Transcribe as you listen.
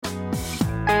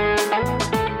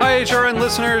HRN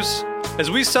listeners.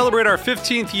 As we celebrate our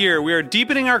 15th year, we are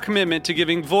deepening our commitment to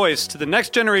giving voice to the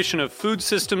next generation of food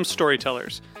systems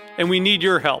storytellers, and we need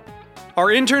your help. Our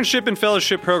internship and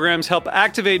fellowship programs help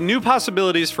activate new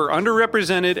possibilities for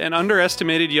underrepresented and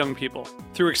underestimated young people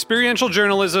through experiential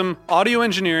journalism, audio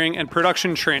engineering, and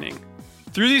production training.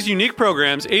 Through these unique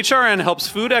programs, HRN helps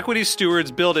food equity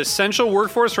stewards build essential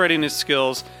workforce readiness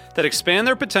skills that expand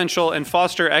their potential and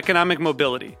foster economic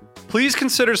mobility. Please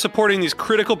consider supporting these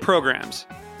critical programs.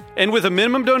 And with a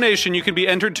minimum donation, you can be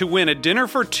entered to win a dinner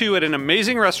for two at an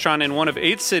amazing restaurant in one of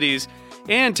 8 cities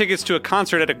and tickets to a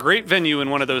concert at a great venue in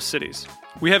one of those cities.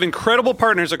 We have incredible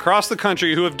partners across the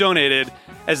country who have donated,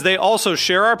 as they also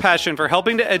share our passion for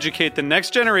helping to educate the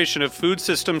next generation of food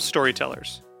systems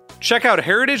storytellers. Check out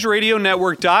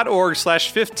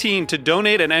heritageradionetwork.org/15 to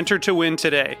donate and enter to win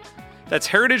today. That's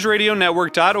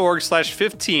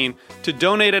heritageradionetwork.org/15 to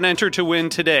donate and enter to win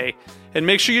today. And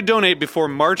make sure you donate before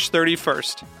March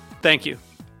 31st. Thank you.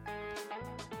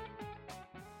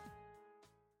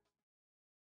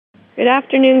 Good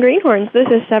afternoon, Greenhorns. This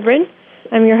is Severin.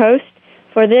 I'm your host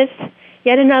for this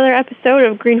yet another episode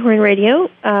of Greenhorn Radio,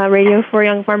 radio for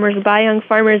young farmers by young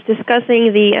farmers,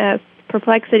 discussing the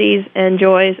perplexities and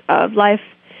joys of life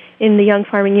in the young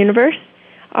farming universe.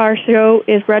 Our show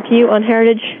is brought to you on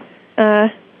Heritage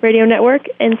Radio Network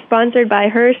and sponsored by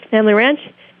Hearst Family Ranch.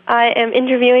 I am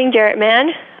interviewing Jarrett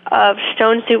Man of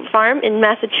Stone Soup Farm in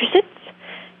Massachusetts,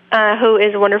 who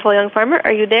is a wonderful young farmer.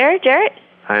 Are you there, Jarrett?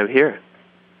 I am here.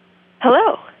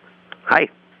 Hello. Hi.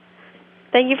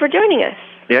 Thank you for joining us.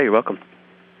 Yeah, you're welcome.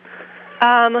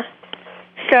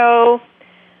 So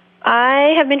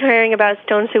I have been hearing about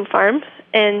Stone Soup Farm,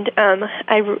 and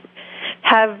I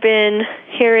have been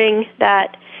hearing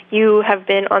that you have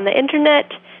been on the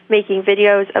internet making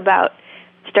videos about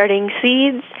starting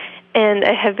seeds, and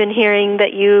I have been hearing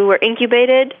that you were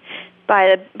incubated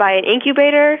by an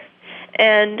incubator,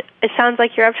 and it sounds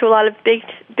like you're up to a lot of big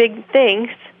things.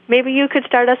 Maybe you could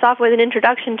start us off with an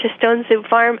introduction to Stone Soup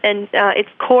Farm and its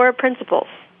core principles.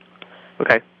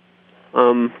 Okay.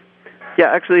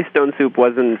 Yeah, actually, Stone Soup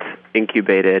wasn't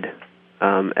incubated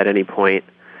at any point,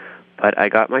 but I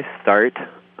got my start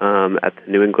at the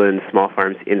New England Small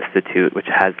Farms Institute, which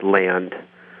has land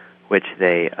which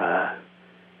they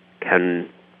can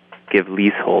give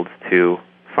leaseholds to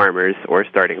farmers or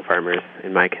starting farmers,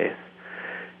 in my case.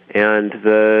 And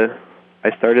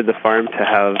I started the farm to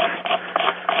have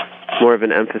more of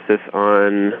an emphasis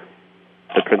on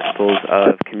the principles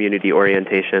of community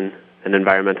orientation and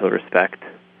environmental respect,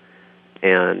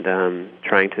 and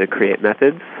trying to create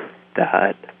methods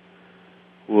that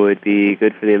would be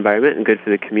good for the environment and good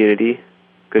for the community,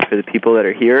 good for the people that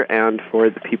are here and for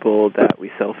the people that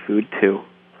we sell food to,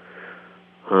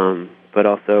 but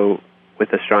also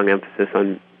with a strong emphasis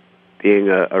on being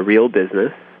a real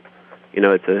business. You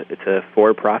know, it's a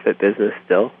for-profit business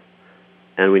still,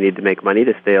 and we need to make money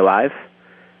to stay alive,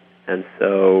 and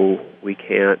so we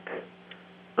can't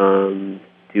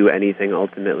do anything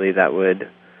ultimately that would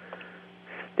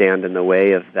stand in the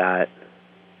way of that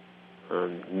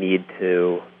need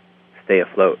to stay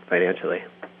afloat financially.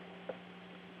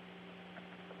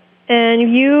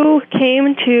 And you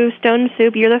came to Stone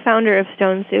Soup. You're the founder of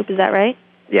Stone Soup, is that right?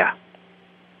 Yeah.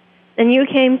 And you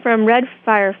came from Red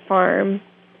Fire Farm,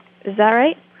 is that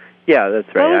right? Yeah,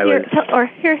 that's right.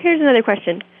 Here's another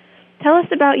question. Tell us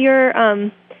about your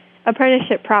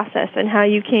apprenticeship process and how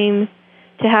you came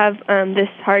to have this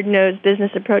hard-nosed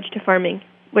business approach to farming,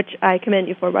 which I commend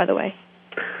you for, by the way.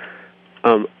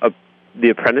 The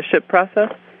apprenticeship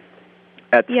process?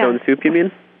 At Stone Soup, you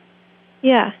mean?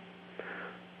 Yeah.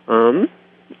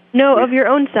 No, of your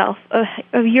own self,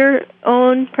 of your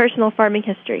own personal farming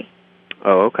history.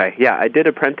 Oh, okay. Yeah, I did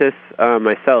apprentice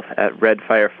myself at Red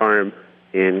Fire Farm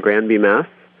in Granby, Mass.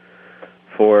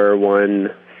 for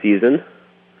one season.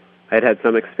 I had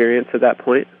some experience at that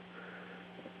point,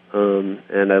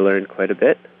 and I learned quite a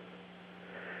bit.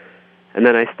 And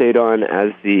then I stayed on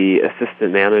as the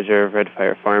assistant manager of Red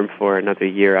Fire Farm for another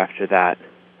year after that,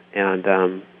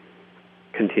 and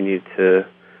continued to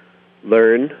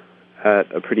learn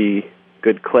at a pretty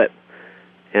good clip.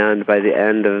 And by the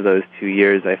end of those 2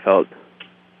 years, I felt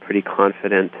pretty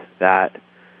confident that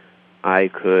I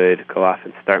could go off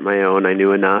and start my own. I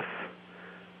knew enough.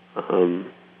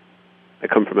 I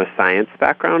come from a science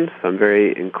background, so I'm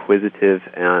very inquisitive,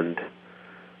 and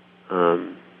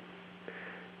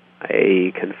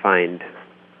I can find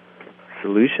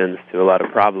solutions to a lot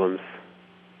of problems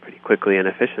pretty quickly and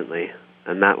efficiently,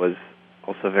 and that was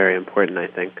also very important, I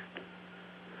think.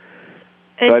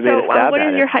 And so what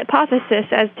is your hypothesis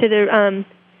as to the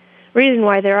reason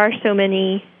why there are so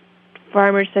many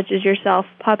farmers such as yourself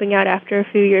popping out after a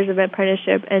few years of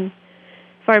apprenticeship and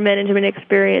farm management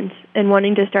experience and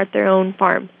wanting to start their own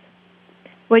farms.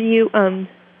 What do you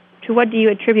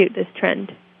attribute this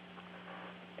trend?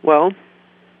 Well,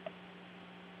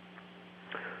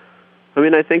 I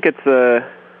mean, I think it's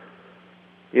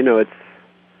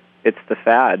it's the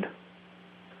fad.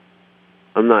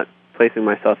 I'm not placing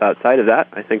myself outside of that.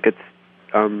 I think it's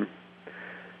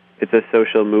a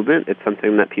social movement. It's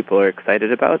something that people are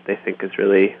excited about. They think is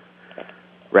really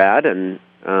rad and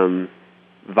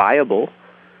viable.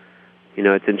 You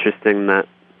know, it's interesting that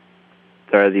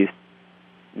there are these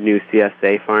new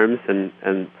CSA farms and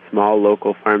small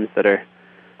local farms that are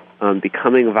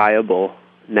becoming viable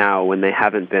now when they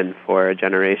haven't been for a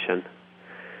generation.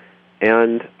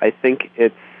 And I think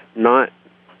it's not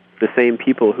the same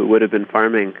people who would have been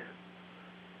farming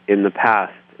in the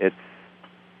past. It's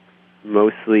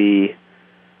mostly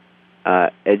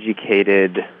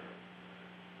educated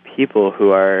people who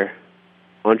are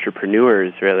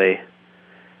entrepreneurs, really.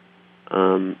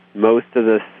 Most of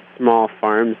the small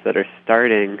farms that are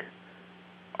starting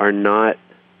are not,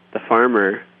 the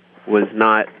farmer was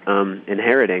not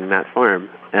inheriting that farm.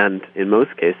 And in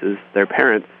most cases, their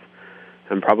parents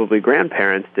and probably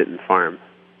grandparents didn't farm.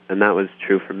 And that was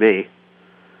true for me.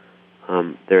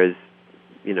 There is,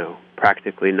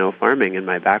 practically no farming in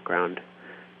my background.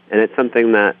 And it's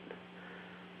something that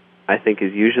I think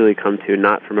is usually come to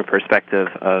not from a perspective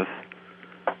of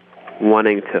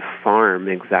wanting to farm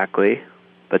exactly,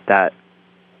 but that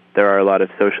there are a lot of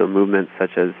social movements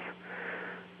such as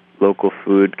local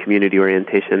food, community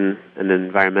orientation, and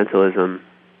environmentalism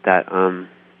that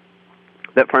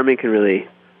that farming can really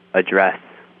address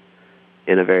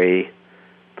in a very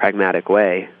pragmatic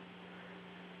way.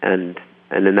 And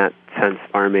in that sense,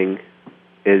 farming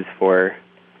is for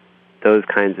those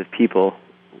kinds of people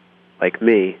like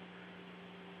me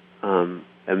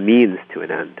a means to an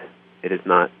end. It is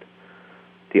not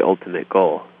the ultimate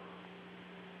goal.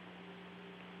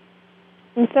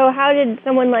 And so how did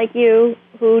someone like you,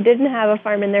 who didn't have a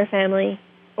farm in their family,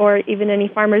 or even any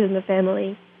farmers in the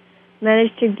family,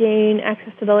 manage to gain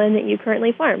access to the land that you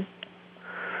currently farm?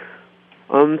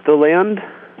 The land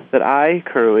that I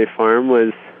currently farm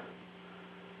was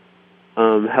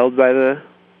held by the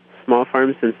Small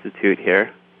Farms Institute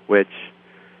here, which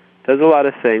does a lot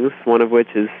of things, one of which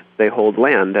is they hold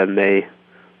land and they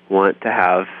want to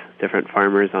have different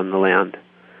farmers on the land.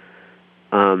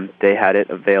 They had it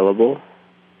available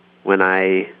when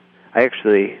I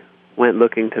actually went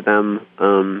looking to them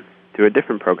through a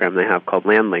different program they have called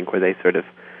LandLink, where they sort of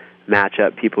match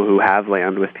up people who have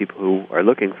land with people who are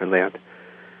looking for land.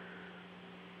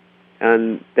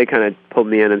 And they kind of pulled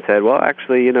me in and said, well,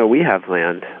 actually, we have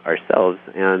land ourselves,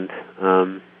 and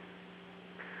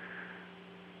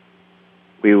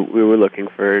we were looking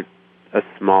for a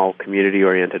small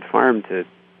community-oriented farm to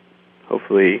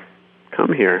hopefully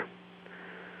come here.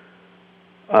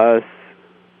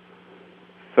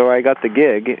 So I got the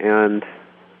gig and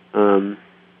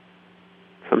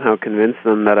somehow convinced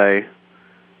them that I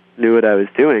knew what I was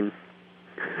doing.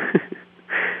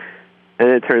 And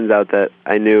it turns out that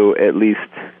I knew at least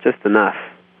just enough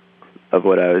of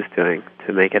what I was doing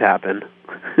to make it happen.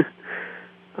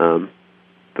 But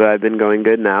I've been going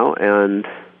good now, and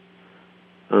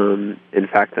in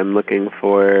fact, I'm looking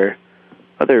for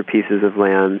other pieces of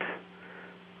land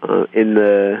in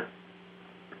the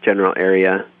general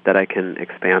area that I can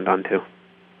expand onto.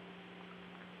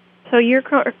 So you're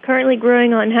currently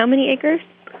growing on how many acres?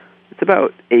 It's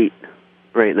about 8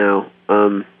 right now,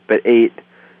 but 8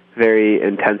 very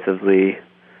intensively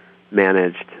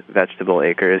managed vegetable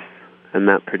acres, and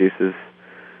that produces,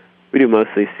 we do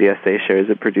mostly CSA shares,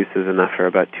 it produces enough for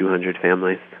about 200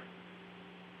 families.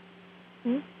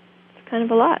 It's kind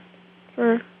of a lot.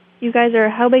 You guys are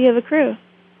how big of a crew?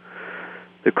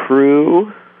 The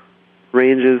crew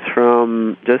ranges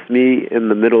from just me in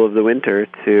the middle of the winter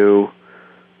to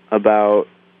about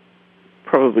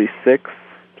probably 6,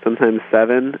 sometimes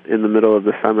 7 in the middle of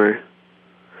the summer.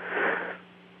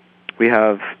 We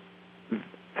have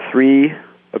 3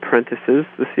 apprentices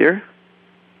this year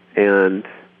and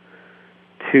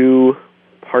 2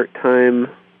 part-time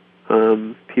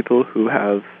people who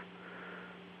have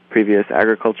previous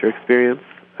agriculture experience.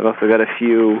 I've also got a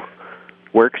few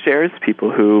work shares,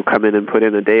 people who come in and put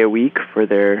in a day a week for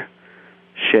their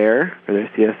share, for their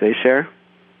CSA share.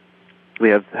 We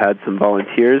have had some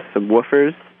volunteers, some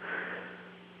woofers.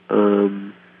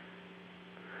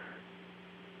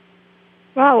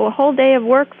 Wow, a whole day of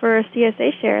work for a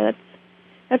CSA share.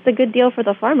 That's a good deal for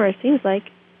the farmer, it seems like.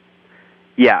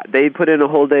 Yeah, they put in a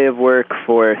whole day of work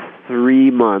for 3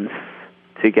 months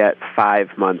to get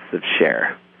 5 months of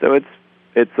share. So it's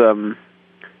It's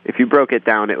if you broke it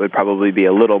down, it would probably be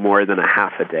a little more than a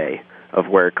half a day of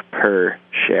work per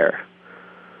share.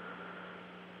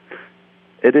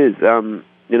 It is. The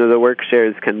work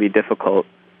shares can be difficult.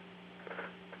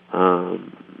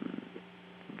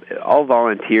 All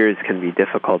volunteers can be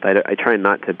difficult. I try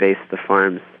not to base the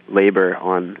farm's labor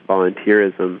on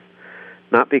volunteerism,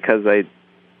 not because I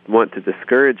want to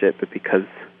discourage it, but because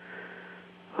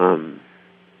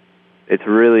it's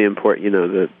really important.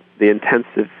 The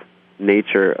intensive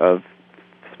nature of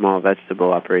small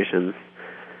vegetable operations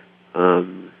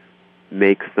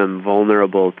makes them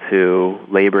vulnerable to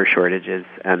labor shortages,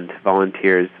 and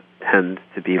volunteers tend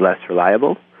to be less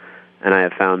reliable. And I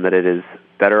have found that it is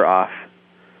better off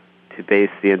to base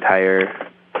the entire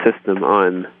system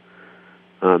on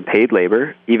paid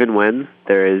labor, even when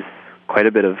there is quite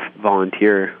a bit of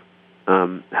volunteer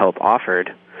help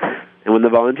offered. And when the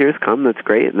volunteers come, that's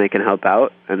great, and they can help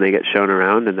out, and they get shown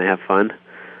around, and they have fun.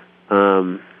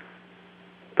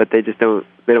 But they just don't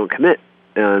commit,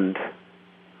 and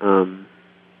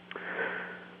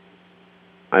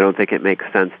I don't think it makes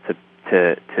sense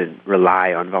to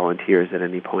rely on volunteers at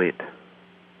any point.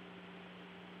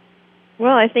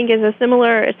 Well, I think it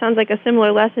sounds like a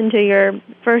similar lesson to your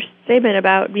first statement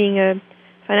about being a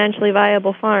financially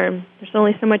viable farm. There's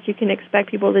only so much you can expect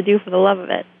people to do for the love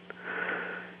of it.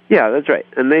 Yeah, that's right.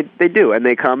 And they do, and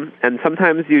they come, and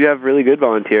sometimes you have really good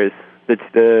volunteers. It's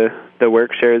the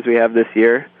work shares we have this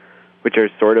year, which are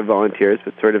sort of volunteers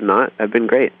but sort of not, have been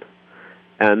great.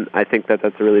 And I think that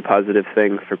that's a really positive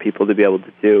thing for people to be able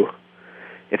to do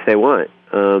if they want.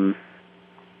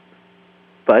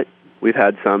 But we've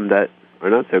had some that are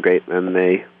not so great, and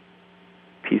they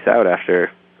peace out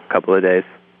after a couple of days.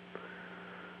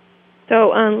 So,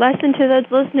 lesson to those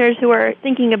listeners who are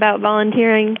thinking about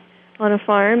volunteering on a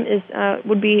farm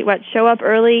would be show up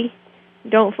early,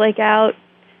 don't flake out,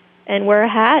 and wear a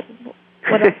hat.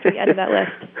 What else do we add to that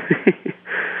list?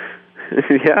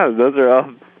 Yeah, those are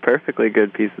all perfectly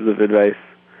good pieces of advice.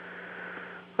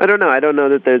 I don't know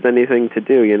that there's anything to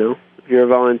do, If you're a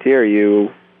volunteer,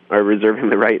 you are reserving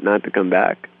the right not to come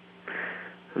back.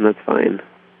 And that's fine.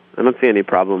 I don't see any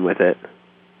problem with it.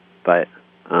 But,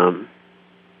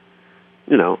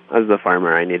 as a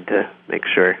farmer, I need to make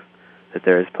sure that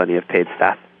there is plenty of paid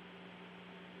staff.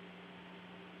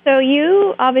 So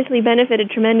you obviously benefited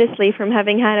tremendously from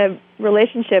having had a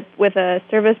relationship with a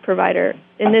service provider,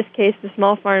 in this case the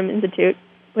Small Farm Institute,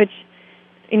 which,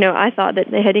 I thought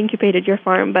that they had incubated your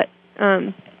farm, but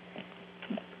they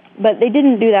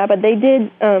didn't do that, but they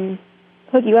did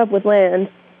hook you up with land,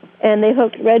 and they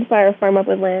hooked Red Fire Farm up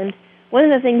with land. One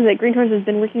of the things that Greenhorns has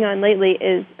been working on lately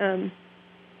is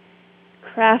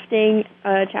crafting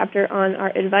a chapter on our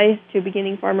advice to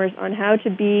beginning farmers on how to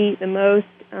be the most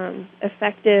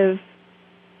effective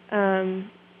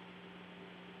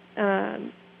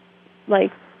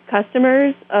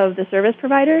customers of the service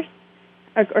providers,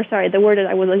 the word that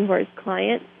I was looking for is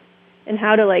clients, and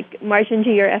how to march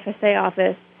into your FSA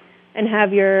office and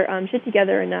have your shit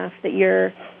together enough that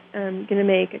you're going to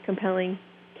make a compelling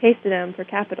case to them for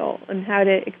capital, and how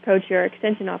to approach your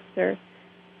extension officer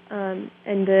and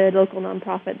the local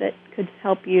nonprofit that could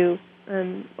help you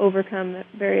overcome the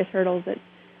various hurdles that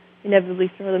inevitably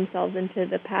throw themselves into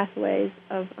the pathways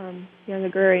of young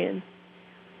agrarians.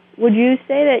 Would you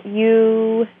say that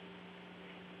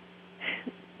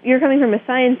you're coming from a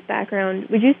science background,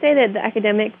 would you say that the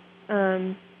academic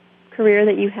career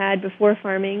that you had before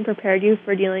farming prepared you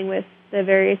for dealing with the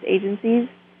various agencies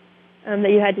that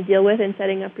you had to deal with in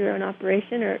setting up your own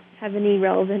operation, or have any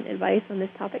relevant advice on this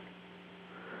topic?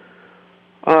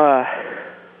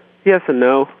 Yes and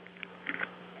no.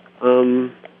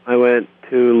 I went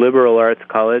to liberal arts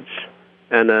college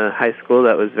and a high school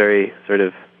that was very sort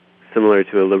of similar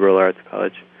to a liberal arts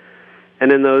college.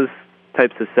 And in those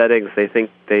types of settings, they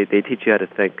teach you how to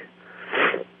think.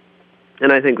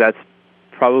 And I think that's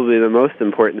probably the most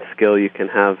important skill you can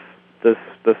have. This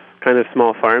kind of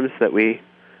small farms that we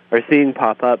are seeing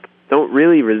pop up don't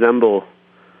really resemble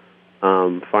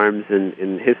farms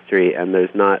in history, and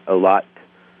there's not a lot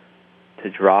to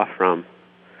draw from.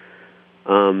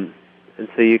 And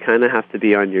so you kind of have to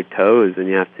be on your toes, and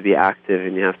you have to be active,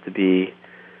 and you have to be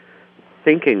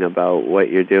thinking about what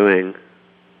you're doing.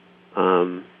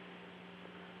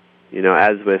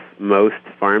 As with most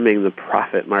farming, the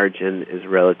profit margin is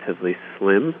relatively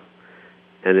slim,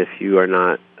 and if you are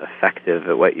not effective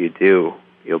at what you do,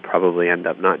 you'll probably end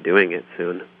up not doing it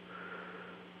soon.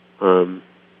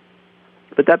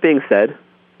 But that being said,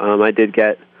 I did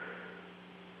get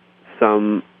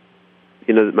some,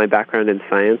 my background in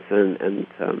science, and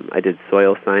I did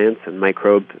soil science and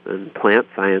microbe and plant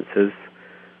sciences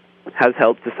has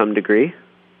helped to some degree.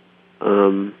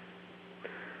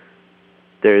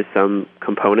 There's some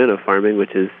component of farming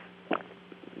which is,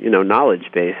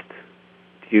 knowledge-based.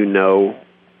 Do you know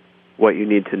what you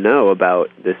need to know about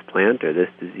this plant or this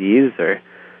disease or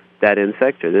that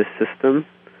insect or this system?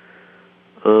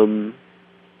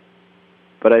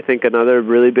 But I think another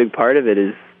really big part of it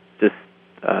is just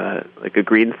like a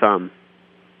green thumb.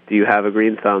 Do you have a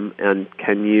green thumb, and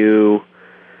can you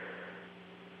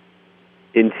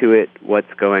intuit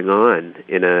what's going on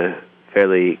in a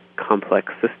fairly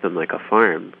complex system like a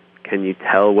farm? Can you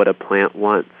tell what a plant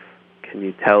wants? Can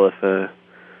you tell if the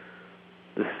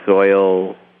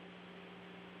soil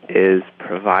is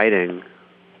providing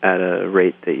at a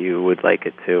rate that you would like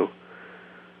it to?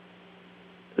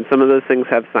 And some of those things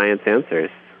have science answers,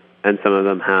 and some of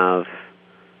them have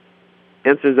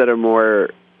answers that are more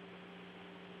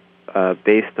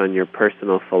based on your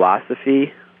personal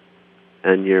philosophy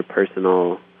and your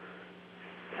personal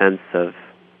sense of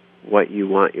what you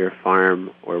want your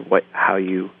farm or how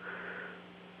you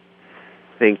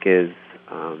think is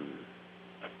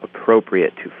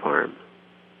appropriate to farm.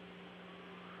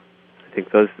 I think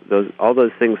all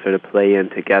those things sort of play in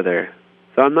together.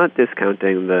 So I'm not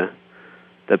discounting the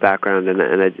background and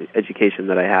education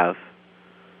that I have,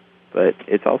 but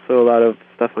it's also a lot of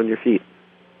stuff on your feet.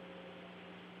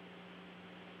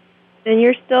 And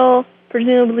you're still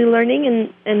presumably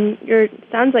learning, and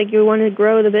sounds like you want to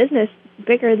grow the business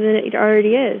bigger than it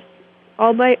already is.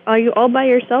 Are you all by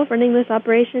yourself running this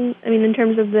operation? I mean, in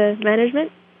terms of the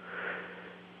management?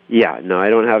 Yeah, no, I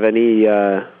don't have any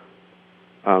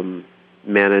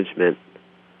management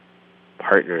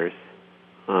partners.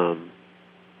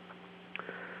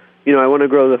 I want to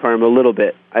grow the farm a little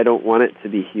bit. I don't want it to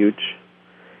be huge.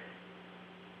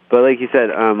 But like you said,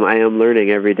 I am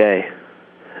learning every day.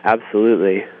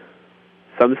 Absolutely.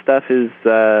 Some stuff is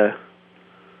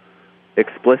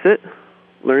explicit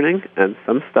learning, and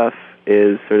some stuff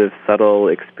is sort of subtle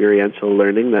experiential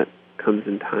learning that comes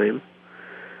in time.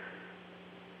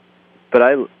 But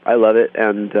I love it,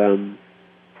 and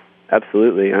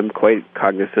absolutely, I'm quite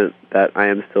cognizant that I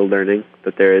am still learning,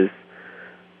 that there is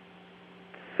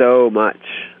so much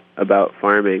about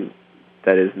farming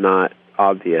that is not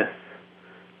obvious,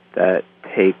 that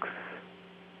takes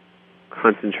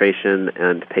concentration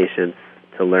and patience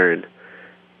to learn.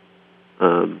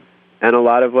 And a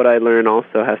lot of what I learn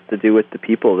also has to do with the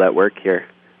people that work here,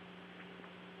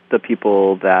 the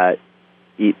people that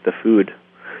eat the food,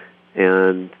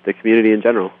 and the community in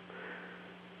general.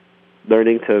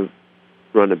 Learning to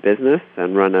run a business,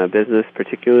 and run a business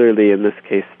particularly in this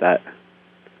case that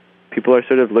people are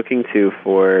sort of looking to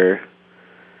for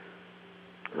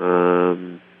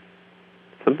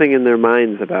something in their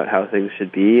minds about how things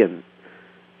should be. And,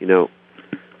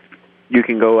 you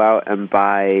can go out and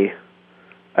buy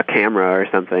a camera or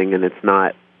something, and it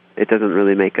doesn't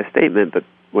really make a statement, but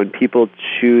when people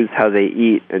choose how they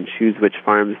eat and choose which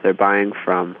farms they're buying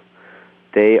from,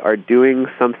 they are doing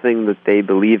something that they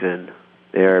believe in.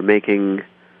 They are making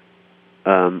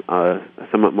a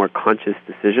somewhat more conscious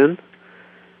decision,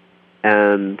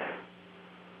 and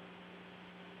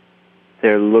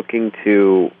they're looking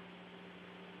to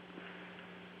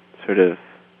sort of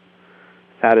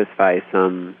satisfy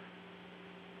some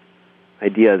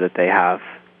idea that they have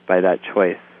by that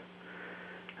choice.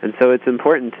 And so it's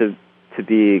important to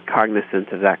be cognizant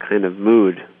of that kind of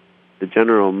mood, the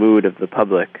general mood of the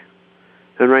public.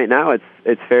 And right now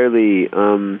it's fairly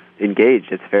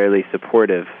engaged, it's fairly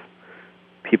supportive.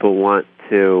 People want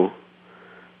to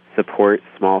support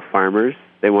small farmers.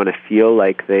 They want to feel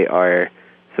like they are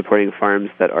supporting farms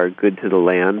that are good to the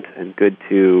land and good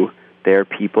to their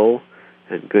people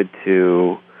and good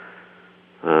to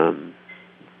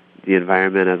the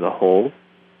environment as a whole.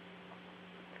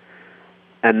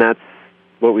 And that's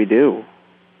what we do.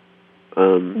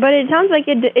 But it sounds like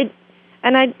it,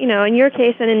 and in your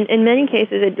case and in many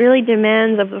cases, it really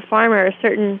demands of the farmer a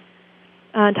certain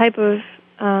type of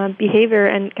behavior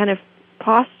and kind of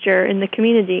posture in the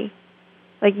community.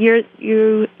 Like there's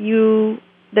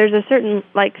a certain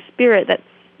spirit that's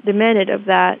demanded of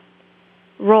that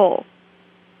role.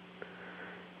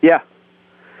 Yeah,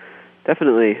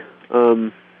 definitely.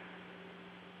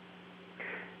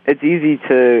 It's easy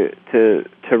to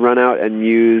run out and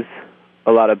use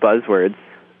a lot of buzzwords,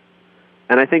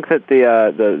 and I think that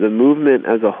the movement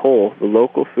as a whole, the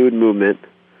local food movement,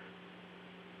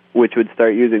 which would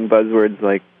start using buzzwords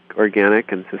like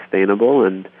organic and sustainable,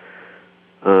 and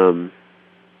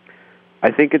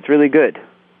I think it's really good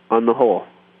on the whole.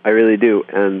 I really do,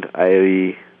 and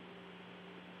I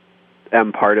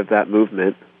am part of that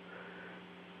movement,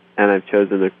 and I've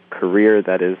chosen a career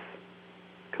that is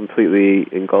completely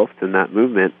engulfed in that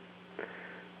movement.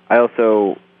 I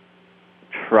also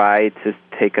try to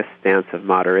take a stance of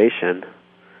moderation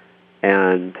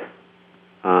and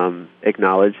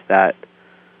acknowledge that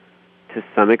to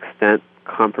some extent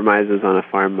compromises on a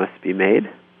farm must be made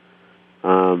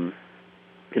in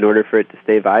order for it to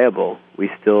stay viable. We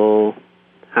still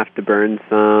have to burn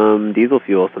some diesel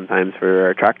fuel sometimes for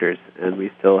our tractors, and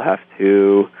we still have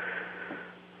to,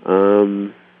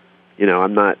 I'm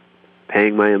not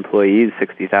paying my employees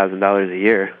 $60,000 a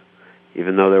year,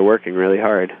 even though they're working really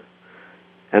hard.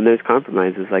 And there's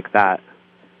compromises like that.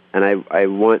 And I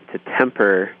want to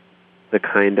temper the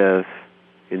kind of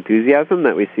enthusiasm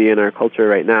that we see in our culture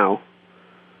right now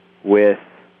with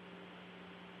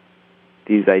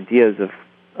these ideas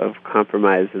of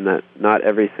compromise, and that not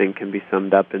everything can be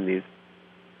summed up in these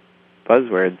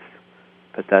buzzwords,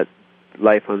 but that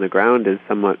life on the ground is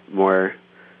somewhat more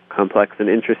complex and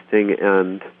interesting.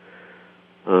 And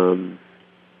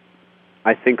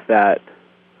I think that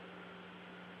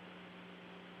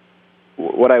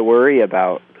what I worry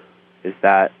about is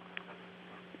that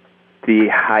the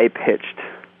high-pitched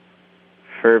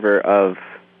fervor of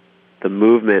the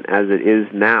movement as it is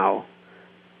now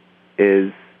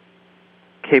is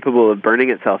capable of burning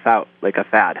itself out like a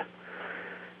fad.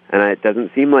 And it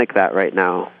doesn't seem like that right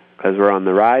now, because we're on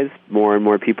the rise. More and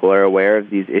more people are aware of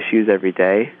these issues every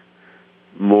day.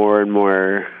 More and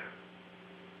more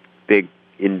big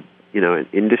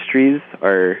industries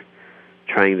are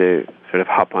trying to sort of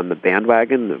hop on the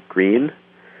bandwagon of green.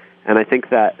 And I think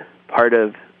that part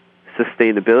of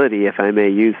sustainability, if I may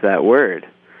use that word,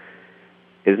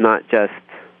 is not just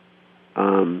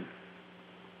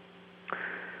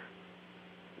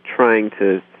trying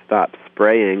to stop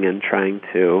spraying and trying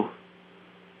to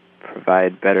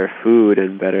provide better food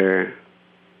and better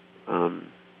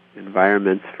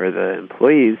environments for the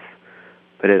employees,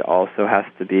 but it also has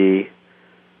to be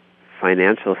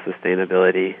financial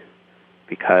sustainability,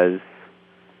 because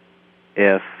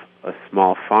if a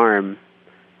small farm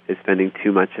is spending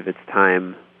too much of its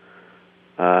time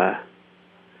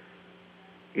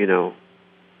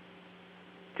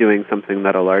doing something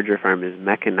that a larger farm is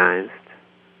mechanized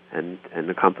and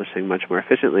accomplishing much more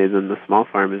efficiently, then the small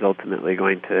farm is ultimately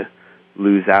going to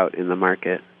lose out in the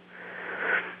market.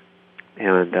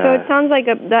 And so it sounds like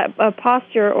a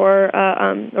posture or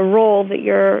a role that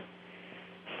you're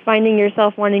finding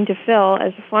yourself wanting to fill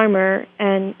as a farmer,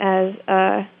 and as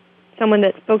someone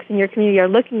that folks in your community are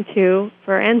looking to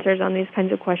for answers on these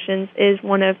kinds of questions, is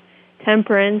one of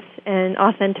temperance and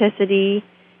authenticity.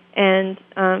 And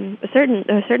a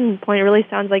certain point, it really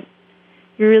sounds like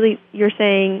you're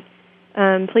saying,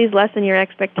 please lessen your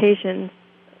expectations,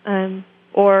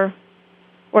 or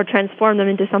transform them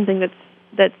into something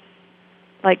that's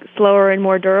like slower and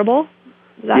more durable.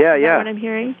 Is that what I'm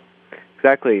hearing?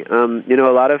 Exactly. A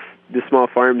lot of the small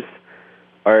farms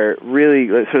are really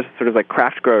sort of like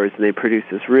craft growers, and they produce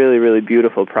this really, really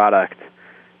beautiful product,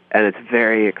 and it's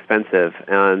very expensive.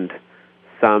 And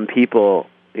some people,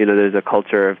 there's a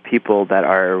culture of people that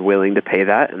are willing to pay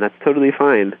that, and that's totally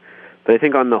fine. But I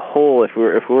think on the whole, if we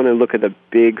want to look at the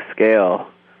big scale,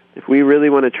 if we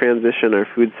really want to transition our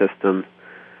food system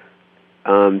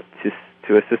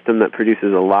to a system that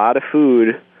produces a lot of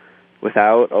food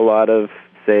without a lot of,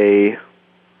 say,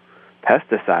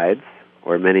 pesticides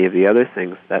or many of the other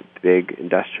things that big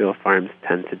industrial farms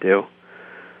tend to do,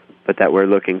 but that we're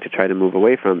looking to try to move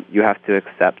away from, you have to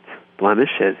accept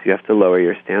blemishes. You have to lower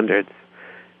your standards.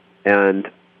 And,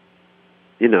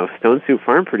 Stone Soup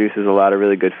Farm produces a lot of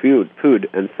really good food,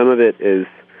 and some of it is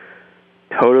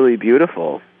totally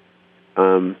beautiful,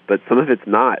 but some of it's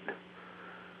not.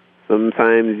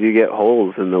 Sometimes you get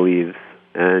holes in the leaves,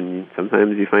 and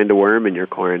sometimes you find a worm in your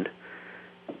corn.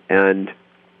 And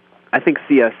I think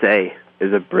CSA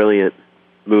is a brilliant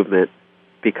movement,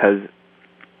 because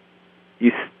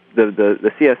the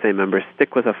CSA members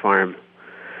stick with a farm,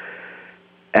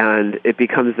 and it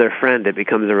becomes their friend. It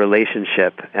becomes a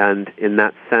relationship, and in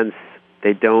that sense,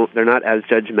 they're not as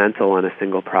judgmental on a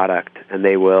single product, and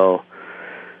they will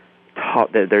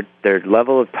their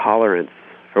level of tolerance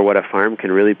for what a farm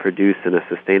can really produce in a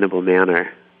sustainable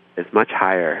manner is much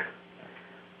higher.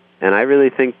 And I really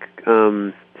think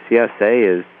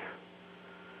CSA is,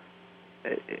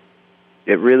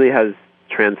 it really has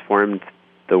transformed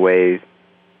the way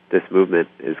this movement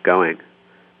is going.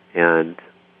 And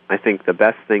I think the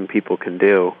best thing people can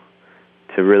do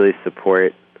to really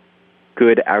support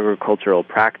good agricultural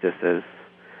practices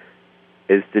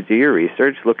is to do your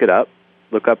research, look it up,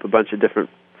 look up a bunch of different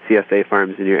CSA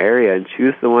farms in your area, and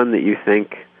choose the one that you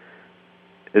think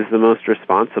is the most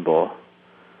responsible.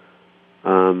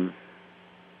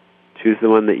 Choose the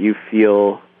one that you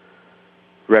feel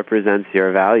represents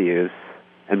your values,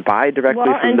 and buy directly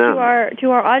well, from them. Well, and to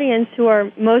our audience, who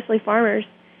are mostly farmers,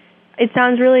 it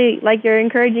sounds really like you're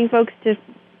encouraging folks to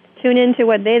tune into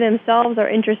what they themselves are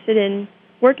interested in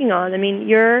working on. I mean,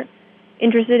 you're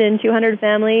interested in 200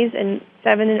 families and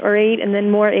 7 or 8 and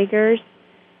then more acres,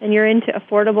 and you're into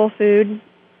affordable food.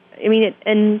 I mean,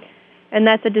 and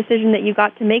that's a decision that you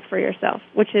got to make for yourself,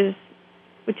 which is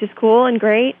cool and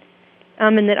great,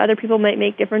 and that other people might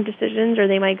make different decisions or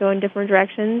they might go in different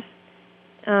directions,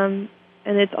 and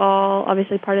it's all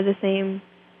obviously part of the same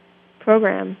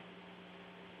program.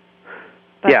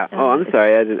 But, yeah. I'm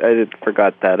sorry. I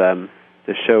forgot that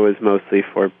the show is mostly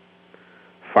for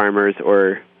farmers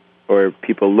or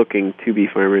people looking to be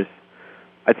farmers.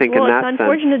 I think in that sense, it's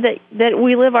unfortunate that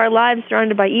we live our lives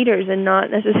surrounded by eaters and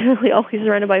not necessarily always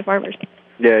surrounded by farmers.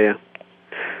 Yeah.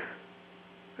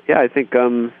 I think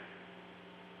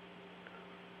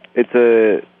it's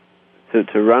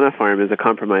to run a farm is a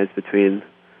compromise between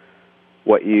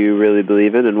what you really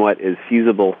believe in and what is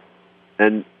feasible.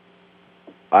 And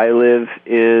I live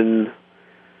in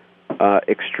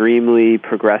extremely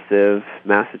progressive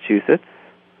Massachusetts,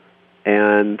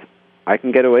 and I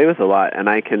can get away with a lot, and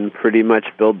I can pretty much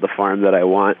build the farm that I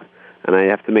want, and I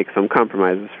have to make some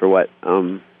compromises for what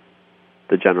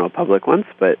the general public wants,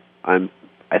 but I'm,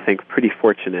 I think, pretty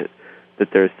fortunate that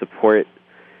there's support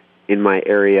in my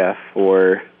area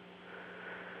for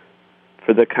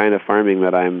the kind of farming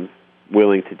that I'm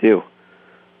willing to do.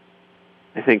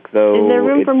 I think, though... Is there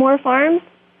room for more farms?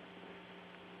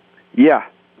 Yeah,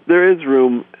 there is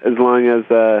room as long as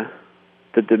the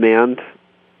demand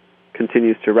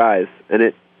continues to rise, and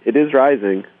it is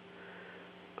rising.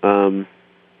 Again,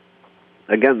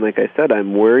 like I said,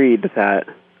 I'm worried that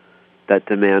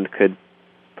demand could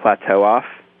plateau off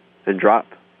and drop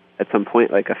at some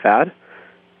point like a fad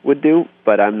would do,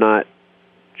 but I'm not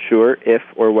sure if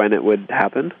or when it would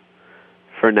happen.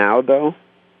 For now, though,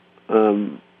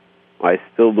 I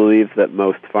still believe that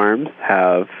most farms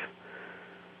have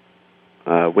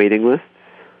waiting lists.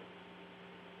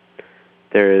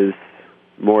 There is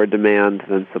more demand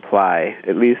than supply,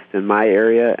 at least in my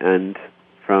area and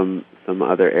from some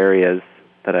other areas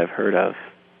that I've heard of.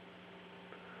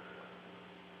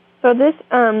 So this is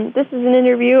an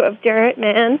interview of Jarrett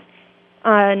Man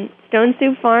on Stone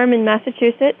Soup Farm in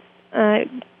Massachusetts.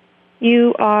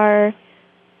 You are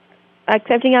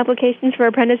accepting applications for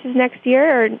apprentices next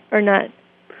year or not?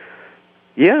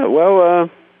 Yeah, well,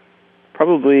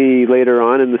 probably later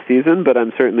on in the season, but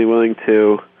I'm certainly willing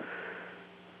to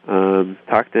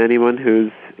talk to anyone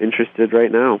who's interested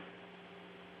right now.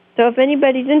 So if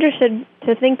anybody's interested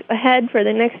to think ahead for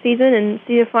the next season and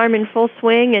see the farm in full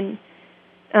swing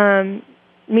and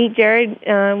meet Jared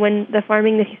when the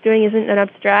farming that he's doing isn't an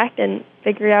abstract and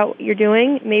figure out what you're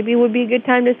doing, maybe it would be a good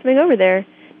time to swing over there.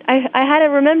 I had a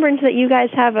remembrance that you guys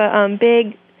have a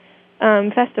big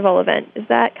festival event. Is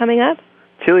that coming up?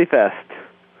 Chili Fest.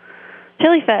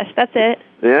 Chili Fest, that's it.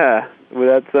 Yeah,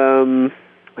 well, that's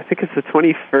I think it's the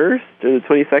 21st or the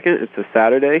 22nd. It's a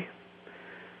Saturday,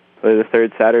 probably the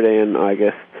third Saturday in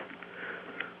August.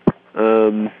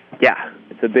 Yeah,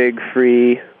 it's a big,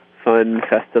 free, fun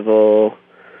festival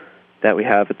that we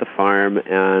have at the farm,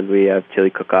 and we have chili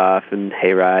cook-off and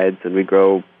hay rides, and we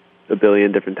grow a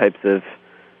billion different types of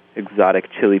exotic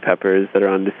chili peppers that are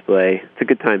on display. It's a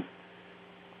good time.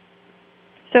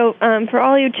 So for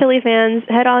all you chili fans,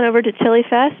 head on over to Chili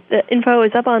Fest. The info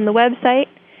is up on the website,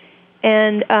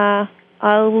 and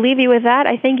I'll leave you with that.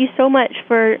 I thank you so much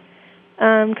for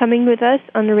coming with us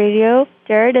on the radio,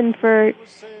 Jared, and for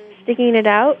sticking it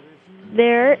out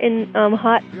there in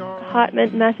hot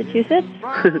Massachusetts.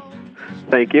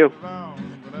 Thank you.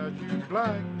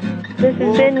 This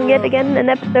has been yet again an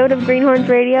episode of Greenhorns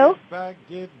Radio,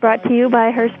 brought to you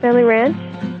by Hearst Family Ranch.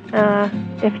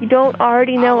 If you don't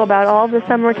already know about all the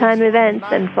summertime events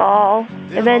and fall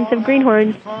events of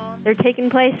Greenhorns, they're taking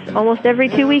place almost every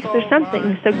 2 weeks or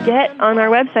something. So get on our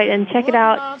website and check it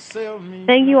out.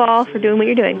 Thank you all for doing what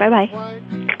you're doing. Bye-bye.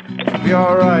 Be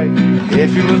all right.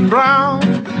 If you was brown,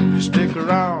 you stick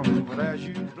around. But as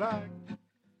you black...